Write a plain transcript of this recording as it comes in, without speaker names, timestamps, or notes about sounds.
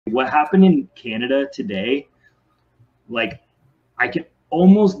what happened in Canada today, like I can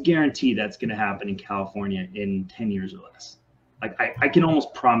almost guarantee that's going to happen in California in 10 years or less. Like I can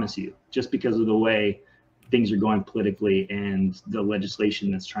almost promise you, just because of the way things are going politically and the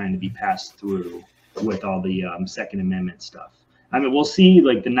legislation that's trying to be passed through with all the Second Amendment stuff. I mean, we'll see.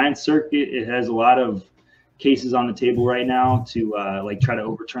 Like the Ninth Circuit, it has a lot of cases on the table right now to like try to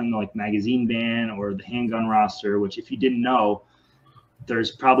overturn the like magazine ban or the handgun roster. Which, if you didn't know,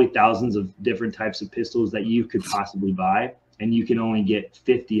 there's probably thousands of different types of pistols that you could possibly buy, and you can only get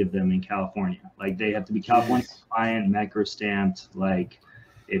 50 of them in California. Like they have to be California compliant, macro stamped. Like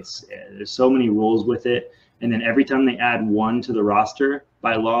there's so many rules with it. And then every time they add one to the roster,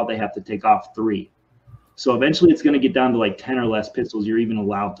 by law, they have to take off 3. So eventually it's going to get down to like 10 or less pistols you're even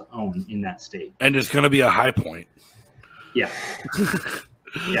allowed to own in that state. And it's going to be a high point. Yeah.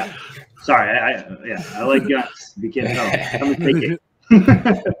 Yeah. Sorry. I like guns. You can't tell. I'm going to take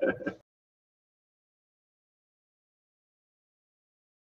it.